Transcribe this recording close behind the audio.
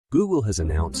Google has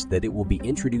announced that it will be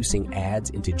introducing ads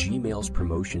into Gmail's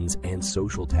promotions and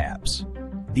social tabs.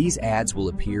 These ads will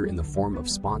appear in the form of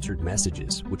sponsored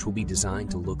messages, which will be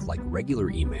designed to look like regular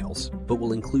emails, but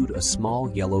will include a small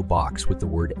yellow box with the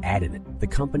word ad in it. The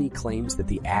company claims that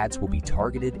the ads will be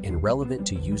targeted and relevant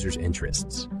to users'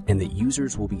 interests, and that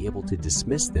users will be able to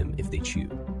dismiss them if they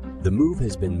choose. The move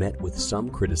has been met with some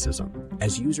criticism,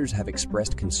 as users have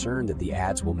expressed concern that the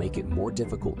ads will make it more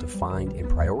difficult to find and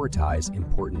prioritize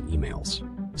important emails.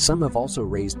 Some have also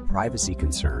raised privacy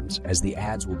concerns, as the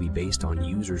ads will be based on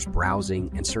users'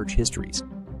 browsing and search histories.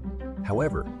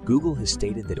 However, Google has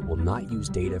stated that it will not use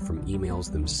data from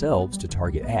emails themselves to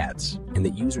target ads, and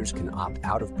that users can opt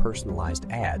out of personalized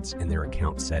ads in their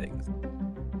account settings.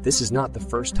 This is not the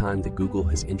first time that Google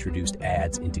has introduced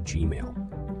ads into Gmail.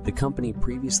 The company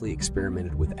previously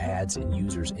experimented with ads in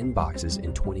users' inboxes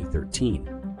in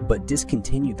 2013, but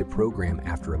discontinued the program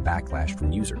after a backlash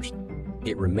from users.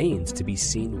 It remains to be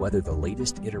seen whether the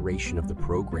latest iteration of the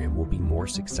program will be more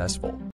successful.